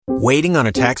Waiting on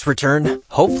a tax return?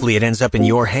 Hopefully it ends up in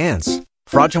your hands.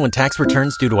 Fraudulent tax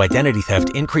returns due to identity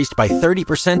theft increased by 30%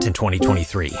 in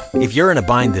 2023. If you're in a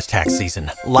bind this tax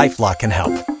season, LifeLock can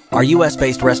help. Our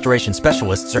U.S.-based restoration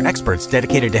specialists are experts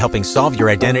dedicated to helping solve your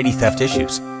identity theft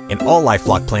issues. And all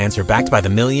LifeLock plans are backed by the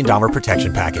 $1 Million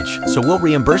Protection Package. So we'll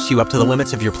reimburse you up to the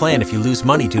limits of your plan if you lose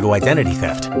money due to identity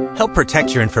theft. Help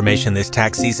protect your information this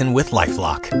tax season with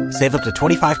LifeLock. Save up to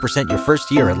 25% your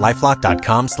first year at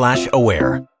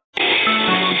LifeLock.com/aware.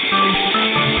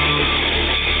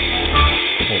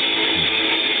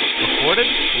 Recorded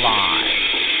live.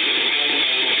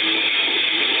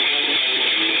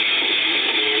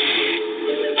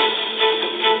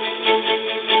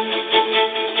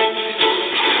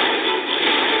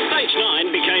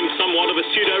 Somewhat of a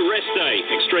pseudo-rest day.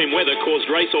 Extreme weather caused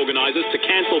race organisers to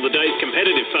cancel the day's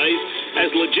competitive phase as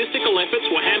logistical efforts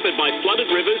were hampered by flooded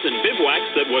rivers and bivouacs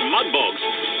that were mud bogs.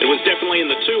 It was definitely in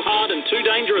the too hard and too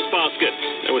dangerous basket.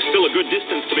 There was still a good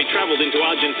distance to be travelled into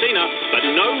Argentina, but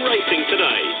no racing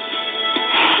today.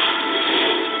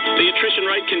 The attrition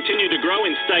rate continued to grow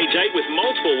in Stage 8 with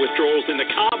multiple withdrawals in the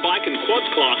car, bike and quads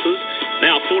classes.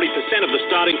 Now 40% of the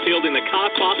starting field in the car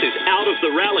class is out of the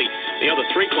rally. The other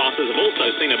three classes have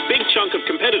also seen a big chunk of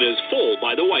competitors fall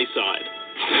by the wayside.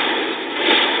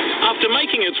 After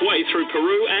making its way through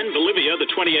Peru and Bolivia, the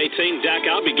 2018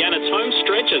 Dakar began its home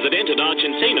stretch as it entered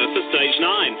Argentina for Stage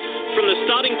 9. From the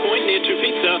starting point near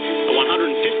Tupiza, a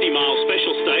 150-mile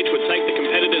special stage would take the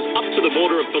competitors up to the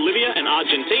border of Bolivia and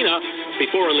Argentina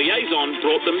before a liaison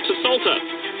brought them to Salta.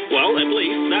 Well, at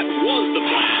least that was the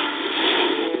plan.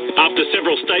 After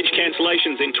several stage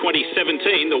cancellations in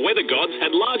 2017, the weather gods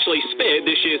had largely spared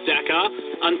this year's Dakar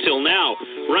until now.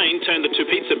 Rain turned the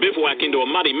Tupiza bivouac into a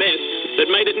muddy mess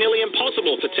that made it nearly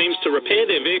impossible for teams to repair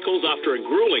their vehicles after a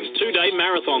grueling two-day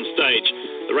marathon stage.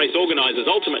 The race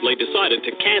organisers ultimately decided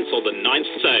to cancel the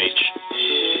 9th stage.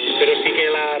 Well,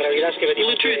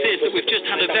 the truth is that we've just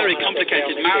had a very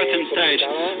complicated marathon stage,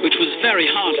 which was very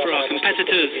hard for our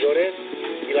competitors.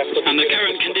 And the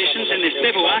current conditions in this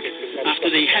bivouac,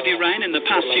 after the heavy rain in the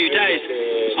past few days,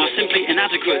 are simply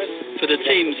inadequate for the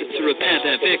teams to repair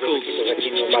their vehicles.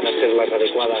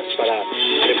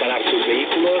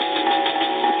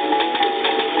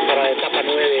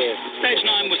 Stage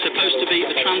 9 was supposed to be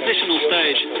a transitional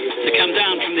stage to come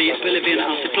down from the Bolivian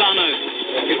Altiplano.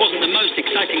 It wasn't the most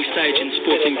exciting stage in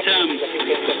sporting terms.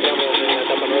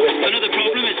 Another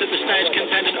problem is that the stage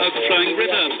contained an overflowing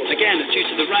river, again due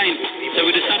to the rain, so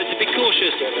we decided to be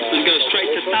cautious and go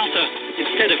straight to Salta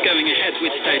instead of going ahead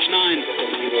with Stage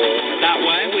 9. That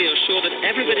way we are sure that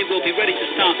everybody will be ready to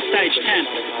start Stage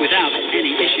 10 without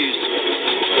any issues.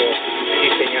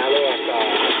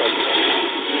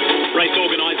 Race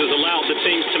organisers allowed the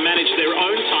teams to manage their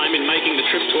own time in making the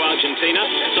trip to Argentina,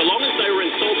 so long as they were in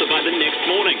Salta by the next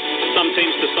morning. Some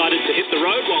teams decided to hit the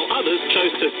road, while others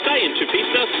chose to stay in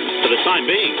Tupiza for the time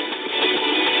being.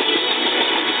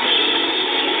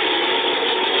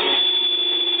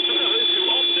 For those who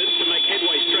opted to make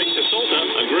headway straight to Salta,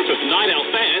 a group of Night Owl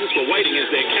fans were waiting as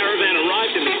their caravan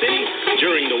arrived in the city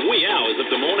during the wee hours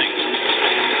of the morning.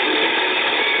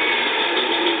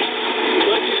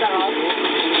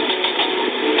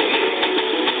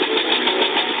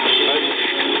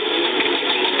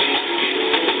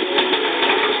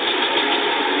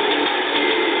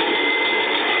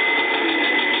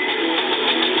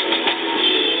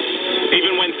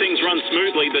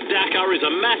 Smoothly, the Dakar is a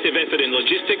massive effort in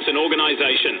logistics and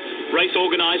organisation. Race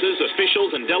organisers,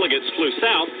 officials and delegates flew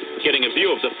south, getting a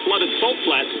view of the flooded salt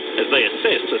flats as they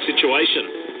assessed the situation.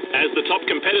 As the top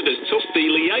competitors took the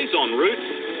liaison route,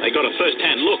 they got a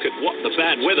first-hand look at what the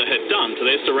bad weather had done to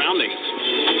their surroundings.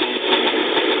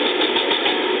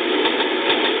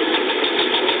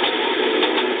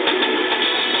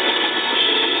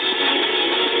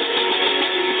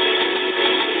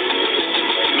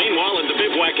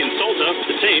 In Salta,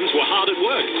 the teams were hard at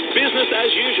work. Business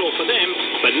as usual for them,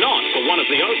 but not for one of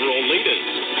the overall leaders.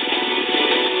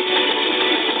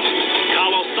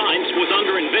 Carlos Sainz was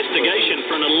under investigation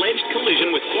for an alleged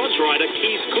collision with quads rider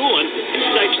Keith Coolan in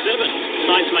Stage 7.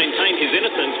 Sainz maintained his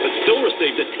innocence, but still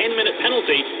received a 10-minute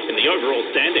penalty in the overall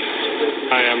standings.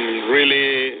 I am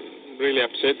really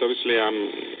upset. Obviously,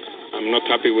 I'm not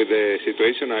happy with the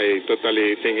situation. I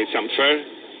totally think it's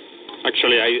unfair.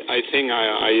 Actually, I think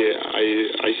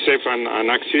I saved an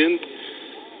accident,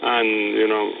 and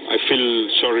I feel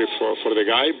sorry for the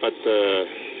guy. But the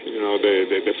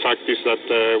fact is that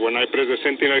when I pressed the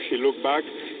sentinel, he looked back,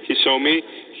 he saw me,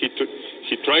 he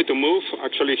tried to move.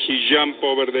 Actually, he jumped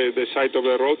over the side of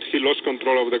the road. He lost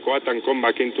control of the quad and come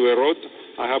back into the road.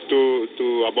 I have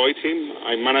to avoid him.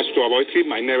 I managed to avoid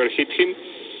him. I never hit him.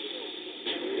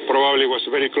 probably was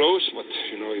very close, but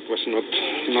it was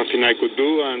nothing I could do,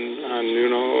 and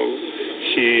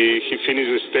he finished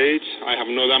the stage. I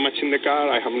have no damage in the car.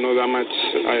 I have no damage,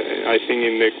 I think,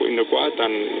 in the quad,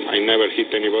 and I never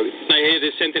hit anybody. I hear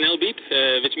the sentinel beep,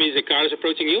 which means the car is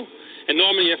approaching you. And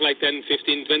normally you have like 10,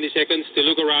 15, 20 seconds to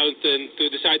look around and to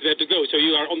decide where to go. So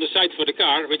you are on the side for the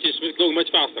car, which is going much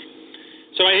faster.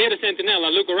 So I hear the sentinel,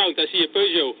 I look around, I see a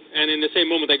Peugeot, and in the same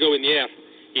moment I go in the air.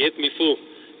 He hit me full.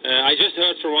 I just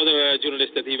heard from other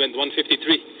journalists that he went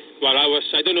 153, while I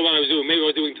don't know what I was doing. Maybe I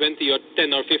was doing 20 or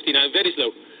 10 or 15, very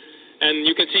slow. And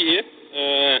you can see here,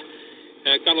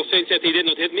 Carlos Sainz said he did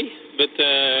not hit me, but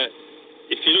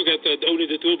if you look at only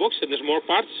the toolbox, and there's more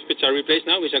parts, which are replaced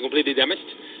now, which are completely damaged.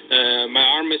 My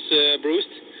arm is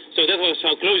bruised, so that was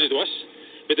how close it was.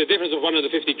 With the difference of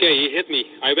 150k, he hit me.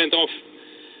 I went off.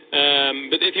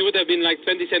 But if he would have been like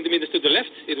 20 centimeters to the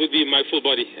left, it would be my full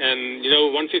body. And,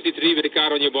 153 with a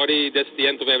car on your body, that's the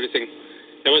end of everything.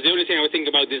 That was the only thing I would think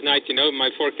about this night,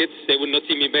 my 4 kids, they would not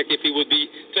see me back if he would be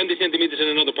 20 centimeters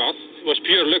in another path. It was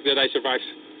pure luck that I survived.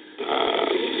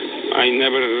 I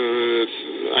never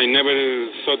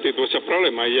thought it was a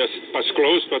problem. I just passed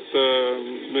close, but,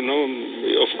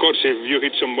 of course, if you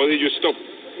hit somebody, you stop.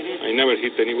 I never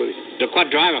hit anybody. The quad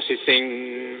driver is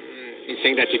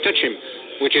saying that he touched him,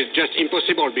 which is just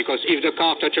impossible, because if the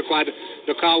car touched a quad,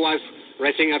 the car was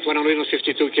racing at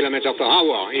 152 kilometers per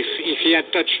hour. If he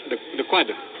had touched the quad,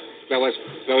 there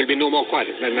will be no more quad.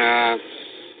 Then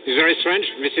it's very strange.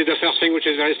 This is the first thing which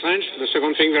is very strange. The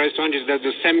second thing very strange is that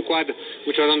the same quad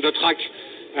which was on the track,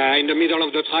 in the middle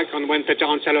of the track, and when Peter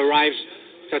Hansel arrives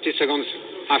 30 seconds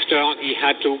after, he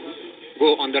had to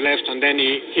go on the left, and then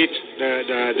he hit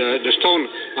the stone,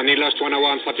 and he lost 1 hour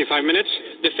and 45 minutes.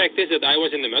 The fact is that I was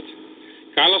in the mud.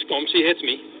 Carlos comes, he hits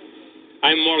me.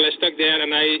 I'm more or less stuck there, and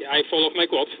I fall off my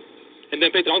quad. And then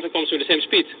Peter Hansel comes with the same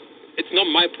speed. It's not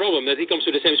my problem that he comes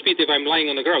with the same speed if I'm lying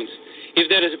on the ground. If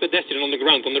there is a pedestrian on the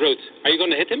ground, on the road, are you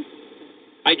going to hit him?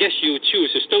 I guess you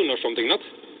choose a stone or something, not?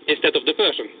 Instead of the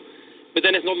person. But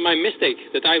then it's not my mistake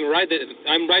that I'm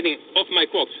riding off my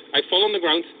quad. I fall on the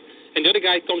ground, and the other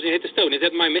guy comes and hits the stone. Is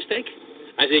that my mistake?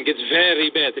 I think it's very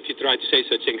bad if you try to say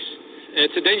such things.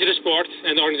 It's a dangerous sport,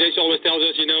 and the organization always tells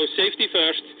us, safety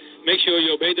first. Make sure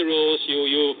you obey the rules,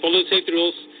 you follow the safety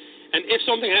rules, and if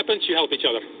something happens, you help each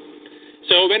other.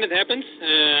 So when it happened,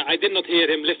 I did not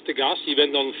hear him lift the gas. He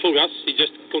went on full gas. He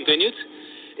just continued.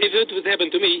 If it would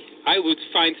happen to me, I would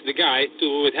find the guy to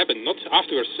who it happened, not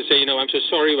afterwards to say, I'm so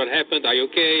sorry, what happened? Are you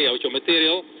okay? How's your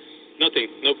material? Nothing.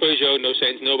 No Peugeot, no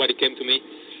Sainz, nobody came to me.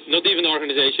 Not even the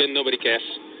organization, nobody cares.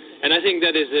 And I think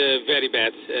that is very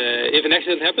bad. If an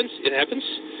accident happens, it happens.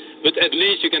 But at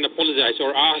least you can apologize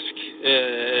or ask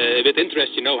with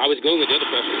interest, how it's going with the other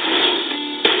person.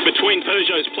 Between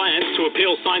Peugeot's plans to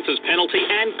appeal Sainz's penalty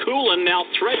and Coulon now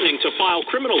threatening to file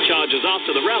criminal charges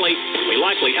after the rally, we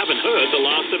likely haven't heard the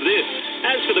last of this.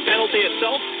 As for the penalty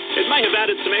itself, it may have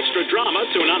added some extra drama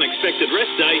to an unexpected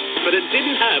rest day, but it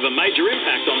didn't have a major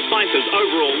impact on Sainz's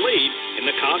overall lead in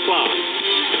the car class.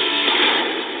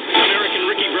 American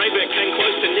Ricky Raybeck came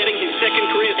close to netting his second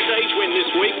career stage win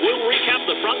this week. We'll recap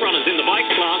the frontrunners in the bike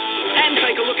class and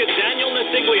take a look at Daniel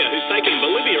Nasiglia, who's taken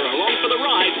Bolivia along for the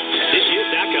ride this year's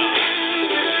Dakar.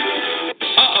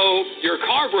 Uh-oh, your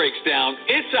car breaks down,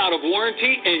 it's out of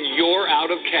warranty, and you're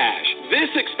out of cash.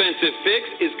 This expensive fix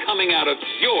is coming out of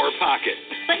your pocket.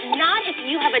 But not if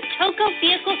you have a TOCO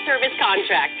vehicle service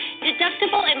contract.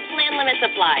 Deductible and plan limits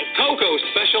apply. TOCO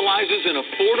specializes in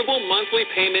affordable monthly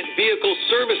payment vehicle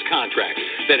service contracts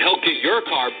that help get your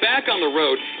car back on the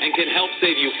road and can help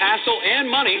save you hassle and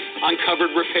money on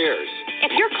covered repairs.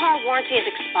 If your car warranty is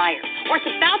expired or it's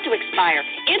about to expire,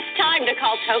 it's time to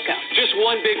call TOCO. Just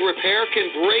one big repair can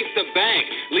break the bank,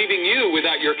 leaving you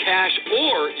without your cash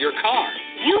or your car.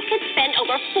 You could spend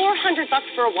over $400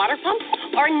 for a water pump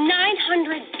or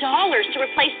 $900 to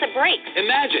replace the brakes.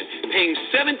 Imagine paying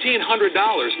 $1,700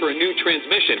 for a new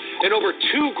transmission and over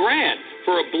 $2,000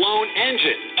 for a blown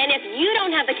engine. And if you don't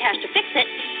have the cash to fix it,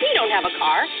 you don't have a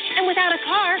car. And without a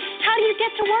car, how do you get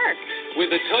to work?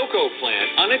 With the TOCO plan,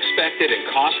 unexpected and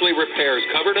costly repairs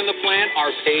covered in the plan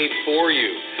are paid for you.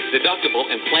 Deductible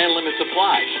and plan limits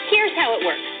apply. Here's how it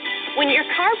works. When your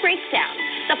car breaks down,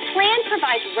 the plan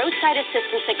provides roadside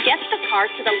assistance that gets the car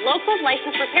to the local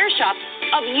licensed repair shop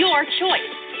of your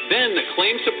choice. Then the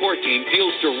claim support team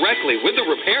deals directly with the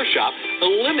repair shop,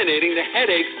 eliminating the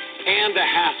headaches and the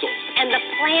hassles. And the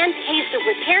plan pays the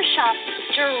repair shop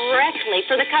directly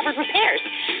for the covered repairs.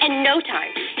 In no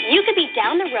time, you could be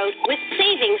down the road with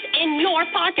savings in your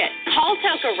pocket. Call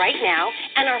TOCO right now,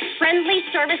 and our friendly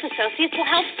service associates will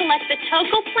help select the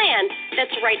TOCO plan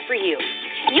that's right for you.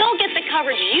 You'll get the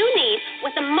coverage you need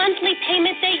with the money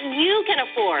can't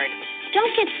afford.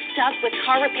 Don't get stuck with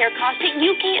car repair costs that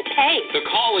you can't pay. The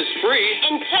call is free.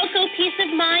 And Toco peace of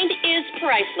mind is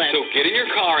priceless. So get in your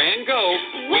car and go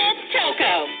with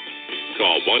Toco.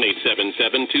 Call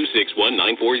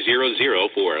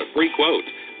 1-877-261-9400 for a free quote.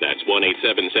 That's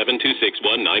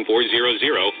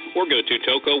 1-877-261-9400 or go to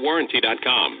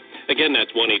tocowarranty.com. Again,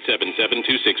 that's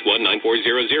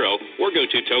 1-877-261-9400 or go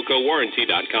to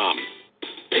tocowarranty.com.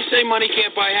 They say money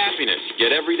can't buy happiness,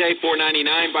 yet every day $4.99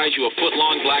 buys you a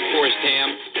foot-long Black Forest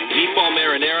ham, meatball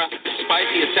marinara,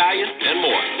 spicy Italian, and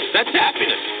more. That's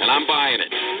happiness, and I'm buying it.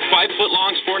 5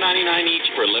 foot-longs, $4.99 each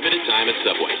for a limited time at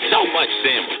Subway. So much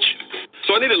sandwich.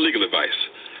 So I needed legal advice,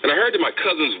 and I heard that my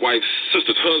cousin's wife's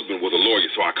sister's husband was a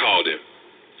lawyer, so I called him.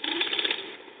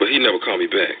 But he never called me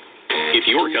back. If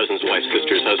your cousin's wife's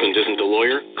sister's husband isn't a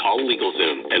lawyer, call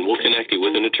LegalZoom, and we'll connect you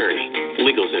with an attorney.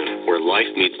 LegalZoom, where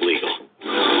life meets legal.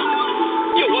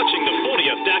 You're watching the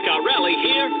 40th Dakar Rally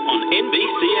here on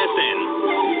NBCSN.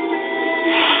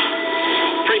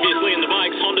 Previously in the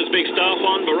bikes, Honda's big star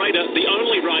Juan Barreda, the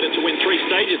only rider to win 3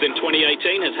 stages in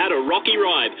 2018, has had a rocky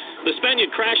ride. The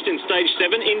Spaniard crashed in Stage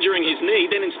 7, injuring his knee.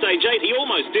 Then in Stage 8, he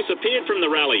almost disappeared from the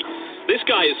rally. This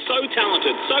guy is so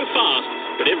talented, so fast,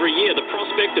 but every year the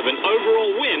prospect of an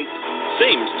overall win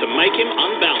seems to make him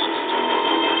unbalanced.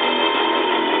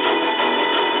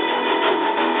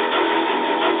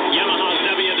 Yamaha's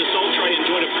Xavier de Soltre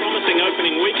enjoyed a promising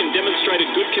opening week and demonstrated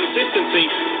good consistency,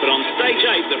 but on Stage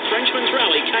 8, the Frenchman's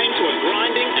rally came to a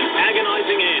grinding and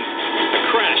agonizing end. A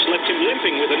crash left him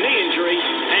limping with a knee injury,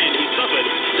 and he suffered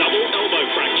double elbow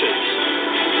fractures.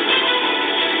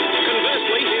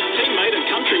 Conversely, his teammate and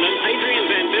countryman Adrian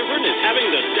Van Beveren is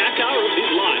having the Dakar of his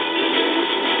life.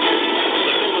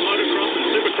 The former motocross and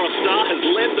supercross star has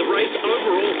led the race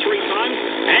overall 3 times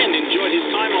and enjoyed his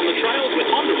time on the trails with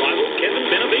Honda rival Kevin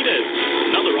Benavidez,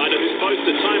 another rider who's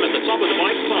posted time at the top of the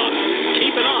bike class.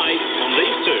 Keep an eye on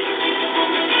these two.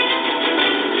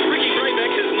 Ricky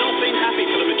Braybeck has not been happy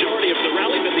for the majority of the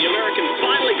rally, but the American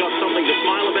finally got something to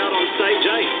smile about on Stage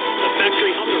 8. The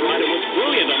factory Honda rider was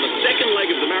brilliant on the second leg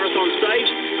of the marathon stage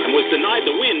and was denied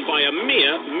the win by a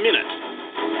mere minute.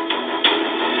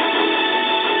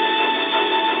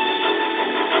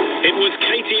 It was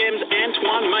KTM's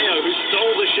Antoine Mayo who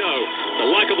stole the show.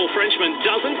 The likeable Frenchman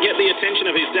doesn't get the attention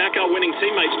of his Dakar-winning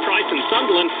teammates Price and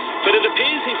Sunderland, but it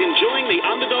appears he's enjoying the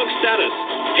underdog status.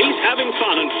 He's having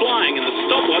fun and flying, and the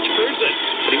stopwatch proves it.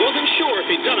 But he wasn't sure if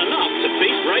he'd done enough to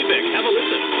beat Braybeck. Have a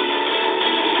listen.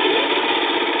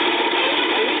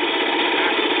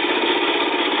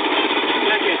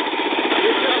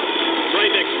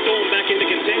 Braybeck stormed back into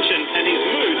contention, and his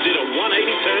move did a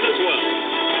 180 turn as well.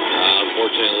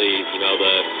 Unfortunately,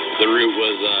 the route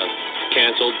was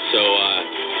canceled, so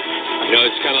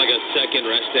it's kind of like a second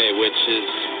rest day, which is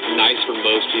nice for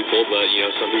most people, but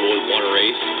some people would want to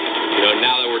race.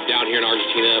 Now that we're down here in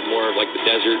Argentina, more of like the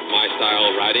desert, my style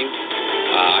of riding,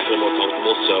 I feel more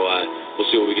comfortable, so we'll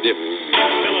see what we can do.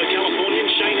 Fellow Californian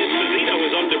Shane Esposito was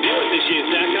on debut at this year's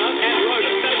Dakar and rode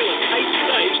a fabulous 8th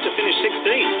stage to finish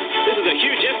 16th. This is a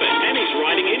huge effort, and he's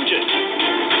riding injured.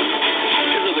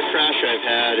 Because of the crash I've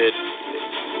had,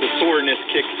 the soreness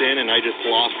kicks in and I just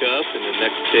lock up, and the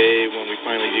next day when we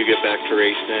finally do get back to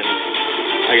racing,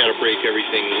 I got to break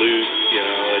everything loose.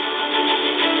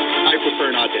 I prefer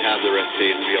not to have the rest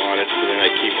days, to be honest, so then I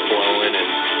keep flowing and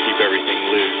keep everything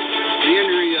loose. The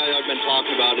injury I've been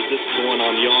talking about is this is the one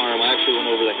on the arm. I actually went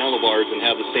over the handlebars and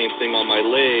have the same thing on my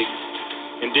leg,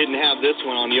 and didn't have this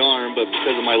one on the arm, but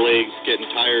because of my legs getting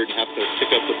tired and have to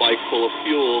pick up the bike full of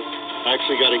fuel, I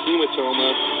actually got a hematoma,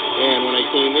 and when I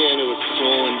came in, it was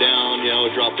swollen down,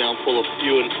 it dropped down full of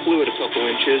fluid a couple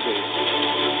inches, and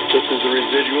this is the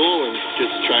residual, and just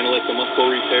trying to let the muscle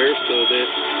repair so that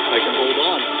I can hold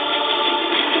on.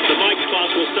 The bikes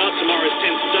class will start tomorrow's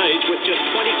 10th stage with just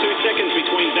 22 seconds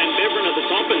between Van Beveren at the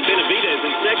top and Benavidez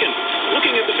in second.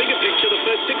 Looking at the bigger picture, the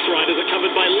first 6 riders are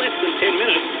covered by less than 10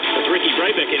 minutes, with Ricky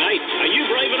Braybeck in 8th. Are you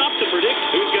brave enough to predict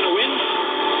who's going to win?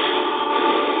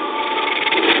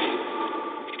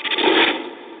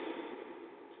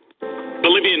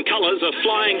 Bolivian colours are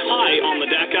flying high on the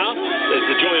Dakar. There's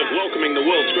the joy of welcoming the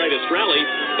world's greatest rally.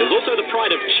 There's also the pride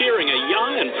of cheering a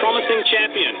young and promising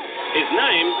champion. His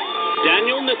name,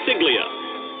 Daniel Nasiglia.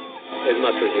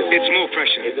 It's more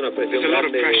pressure. There's a lot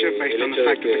of pressure based on the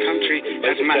fact that the country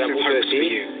has massive hopes for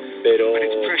you. But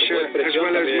it's pressure as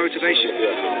well as motivation.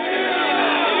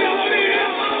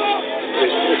 It's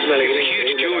a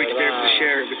huge joy to be able to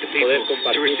share it with the people,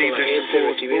 to receive their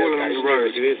support all along the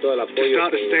road. To start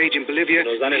the stage in Bolivia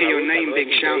and hear your name being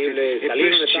shouted, it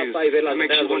boosts you. It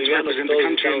makes you want to represent the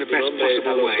country in the best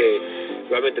possible way.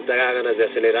 realmente te da ganas de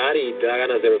acelerar y te da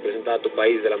ganas de representar a tu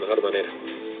país de la mejor manera.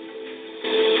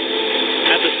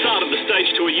 At the start of the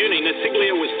Stage Tour Uni,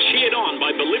 Nasiglia was cheered on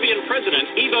by Bolivian President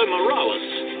Evo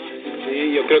Morales.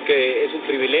 Sí, yo creo que es un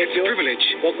privilegio. It's a privilege.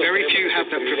 Very few have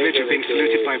that privilege of being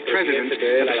saluted by a president at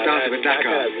the start of a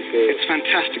Dakar. It's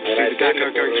fantastic to see the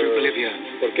Dakar going through Bolivia.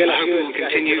 I hope it will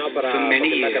continue for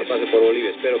many years.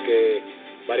 Espero que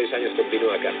varios años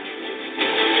continúe acá.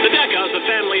 The Dakar is a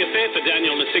family affair for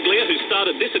Daniel Nasiglia, who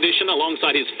started this edition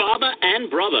alongside his father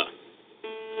and brother.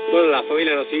 Bueno, la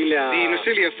familia Nasiglia. The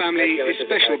Nasiglia family is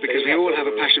special because we all have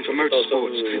a passion for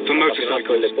motorsports, for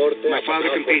motorcycles. My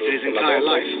father competed his entire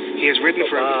life. He has ridden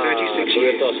for over 36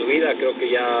 years. Toda su vida, creo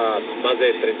que ya más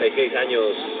de 36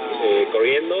 años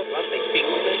corriendo.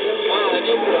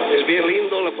 Es bien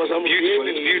lindo, la pasamos beautiful,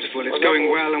 it's beautiful, it's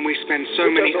going well, and we spend so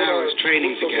many hours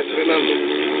training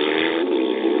together.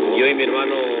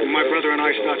 My brother and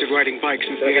I started riding bikes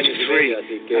since the age of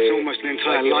 3. That's almost an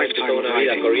entire lifetime of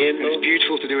riding. And it's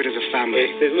beautiful to do it as a family.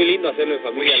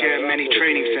 We share many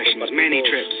training sessions, many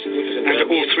trips. And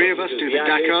for all three of us to do the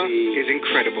Dakar is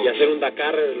incredible.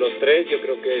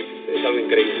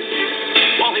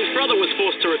 While his brother was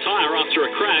forced to retire after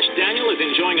a crash, Daniel is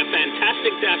enjoying a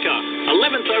fantastic Dakar,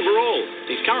 11th overall.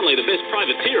 He's currently the best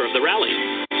privateer of the rally.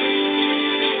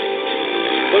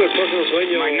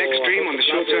 My next dream on the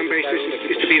short-term basis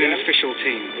is to be in an official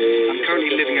team. I'm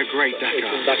currently living a great Dakar.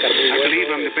 I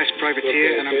believe I'm the best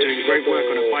privateer and I'm doing great work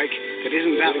on a bike that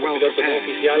isn't that well prepared.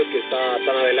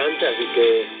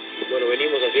 Bueno,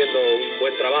 venimos haciendo un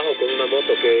buen trabajo con una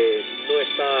moto que no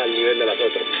está al nivel de las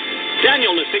otras.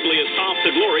 Daniel Nasiglia's path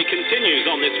to glory continues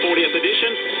on this 40th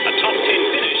edition. A top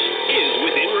 10 finish is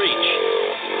within reach.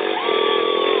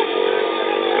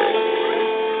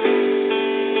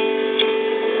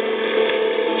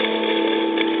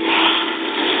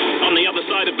 On the other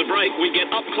side of the break, we get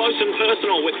up close and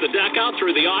personal with the Dakar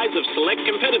through the eyes of select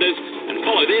competitors and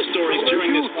follow their stories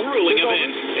during this grueling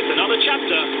event. It's another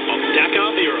chapter of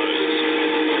Dakar Heroes.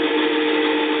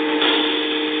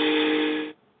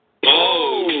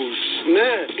 Oh,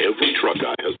 snap. Every truck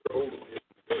guy has their own.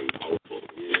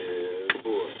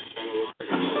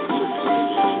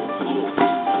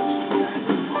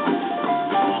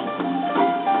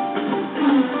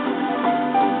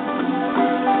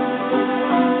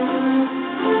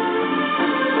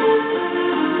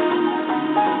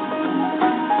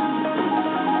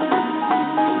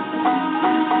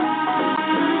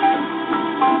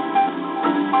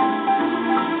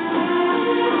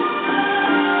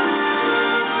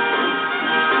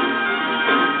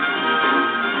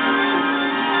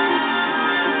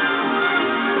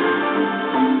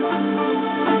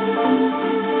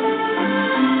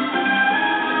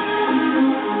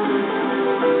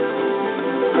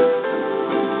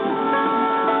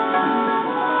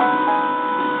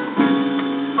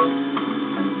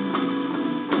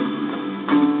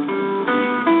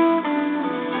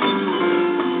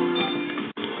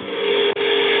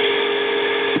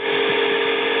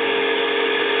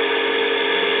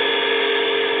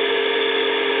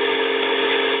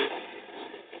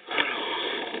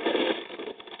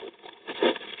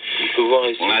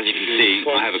 Well, as you can see,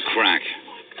 I have a crack.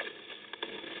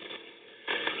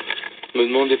 Me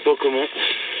demandez pas comment.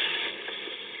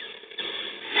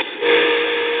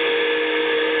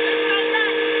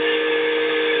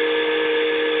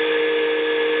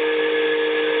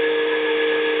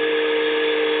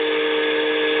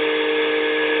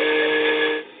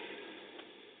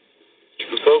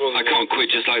 I can't quit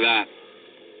just like that.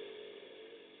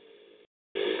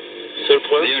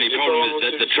 The only problem is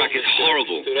that the track is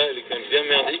horrible.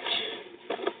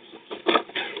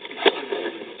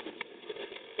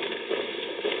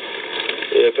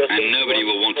 And nobody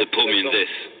will want to put me in this.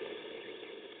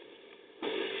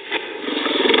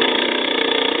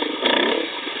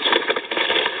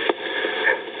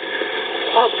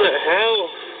 What the hell?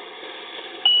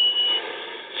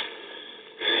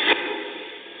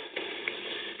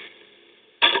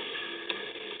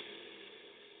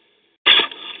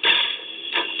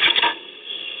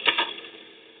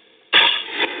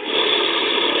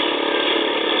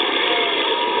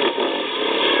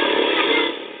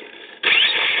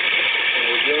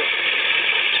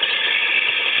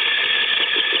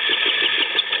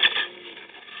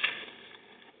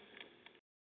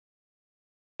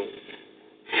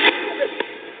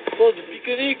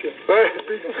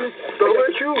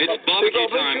 It's barbecue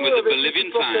time with the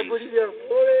Bolivian fans.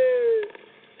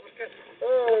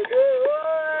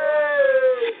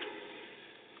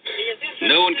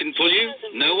 No one can pull you?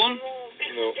 No one?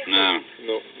 No.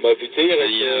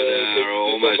 There are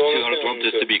almost 200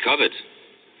 kilometers to be covered.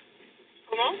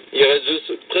 Comment? Il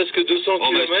reste presque 200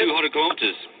 Almost km. 200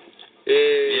 kilometers.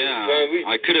 Et Yeah, ben, oui,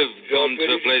 I could have gone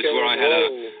to a place where I had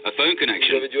a phone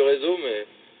connection. J'avais du réseau, mais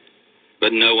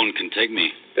But no one can take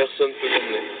me. personne ne peut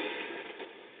m'emmener.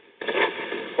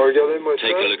 Regardez-moi ça.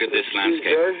 Take a look at this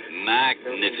landscape.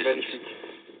 Magnificent. Magnifique.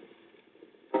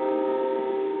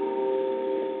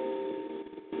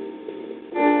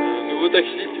 Nouveau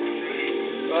taxi.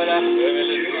 Voilà.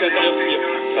 C'est intérieur sûr.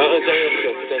 Ah, intérieur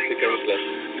sûr. Putain, c'est quand même classe.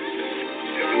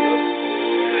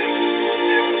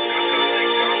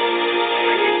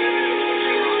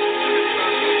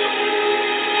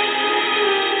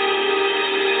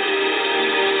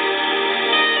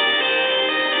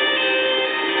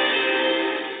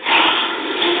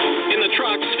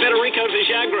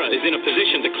 Vijagra is in a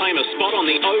position to claim a spot on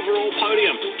the overall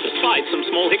podium, despite some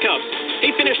small hiccups.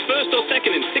 He finished first or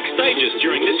second in 6 stages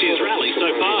during this year's rally so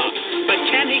far. But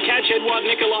can he catch Eduard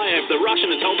Nikolaev? The Russian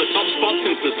has held the top spot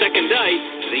since the second day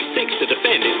as he seeks to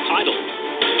defend his title.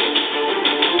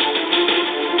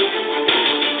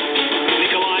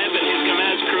 Nikolaev and his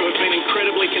Kamaz crew have been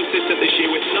incredibly consistent this year,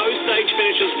 with no stage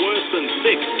finishes worse than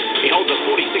 6th. He holds a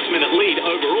 46-minute lead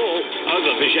overall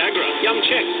over Vijagra. Young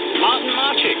Czech Martin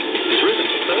Marchik has risen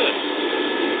to 3rd.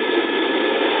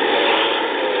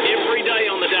 Every day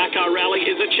on the Dakar Rally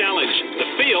is a challenge. The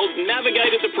field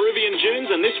navigated the Peruvian dunes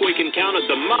and this week encountered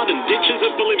the mud and ditches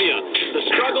of Bolivia. The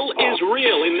struggle is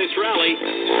real in this rally.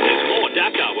 There's more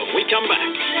Dakar when we come back.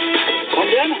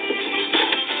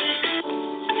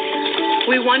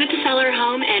 We wanted to sell our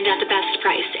home and at the best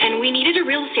price, and we needed a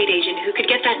real estate agent who could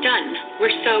get that done.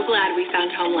 We're so glad we found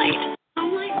HomeLight.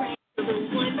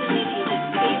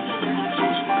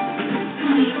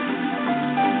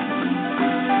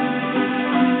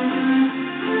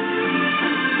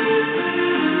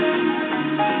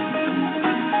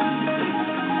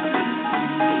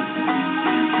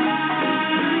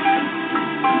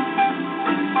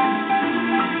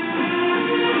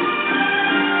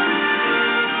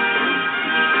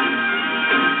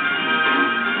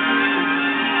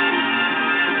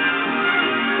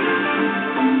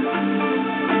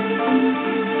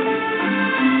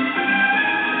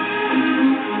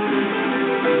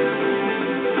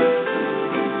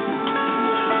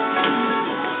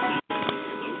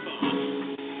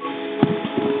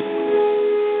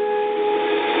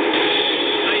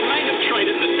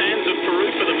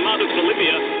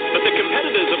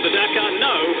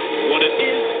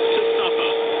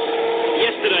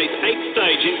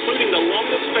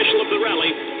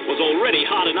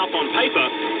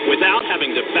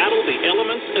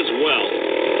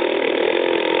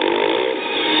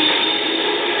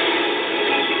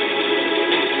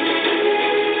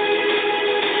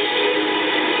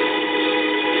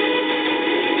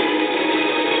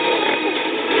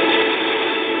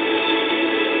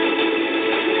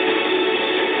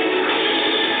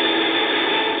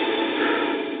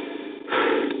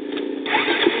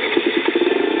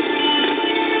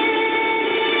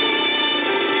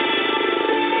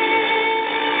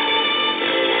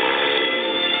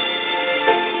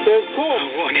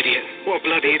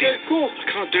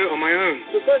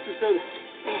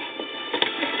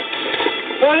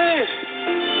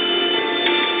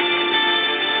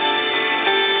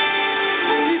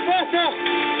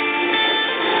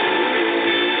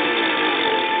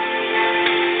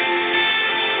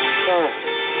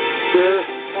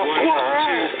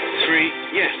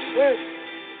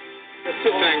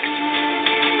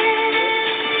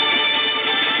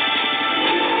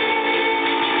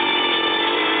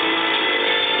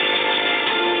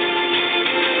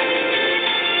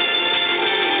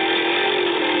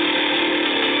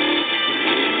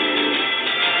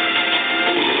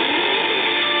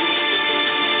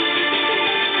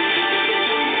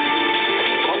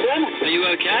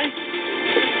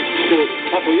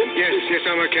 Yes,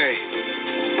 I'm okay.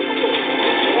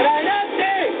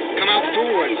 Come out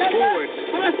forward.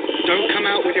 Don't come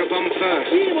out with your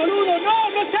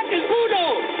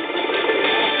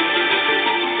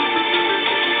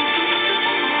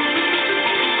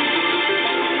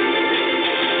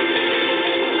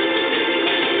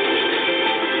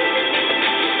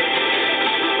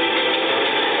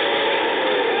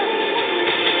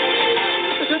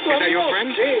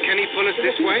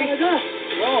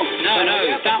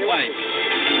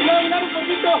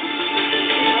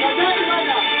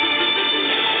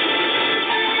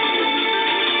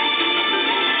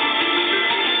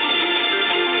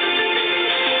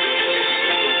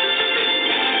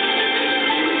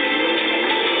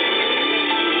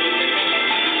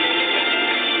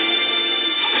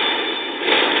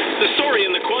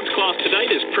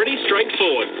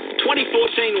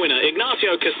 2014 winner,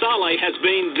 Ignacio Casale, has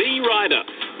been the rider.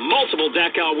 Multiple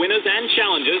Dakar winners and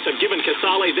challengers have given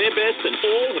Casale their best and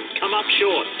all have come up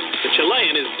short. The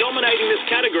Chilean is dominating this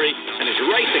category and is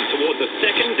racing towards a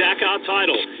second Dakar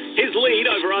title. His lead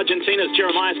over Argentina's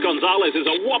Jeremias Gonzalez is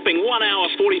a whopping 1 hour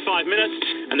 45 minutes,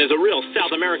 and there's a real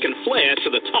South American flair to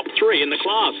the top three in the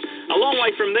class. A long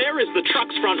way from there is the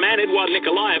trucks frontman Eduard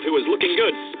Nikolaev, who is looking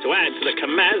good to add to the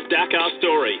Kamaz Dakar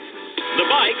story. The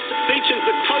bikes features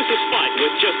the closest fight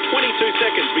with just 22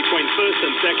 seconds between first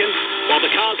and second, while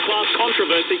the cars class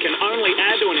controversy can only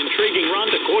add to an intriguing run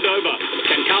to Cordoba.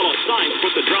 Can Carlos Sainz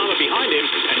put the drama behind him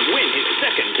and win his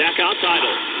second Dakar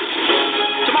title?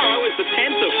 Tomorrow is the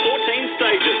 10th of 14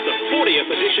 stages. The 40th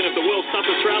edition of the World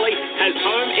Toughest Rally has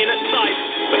home in its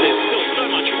sights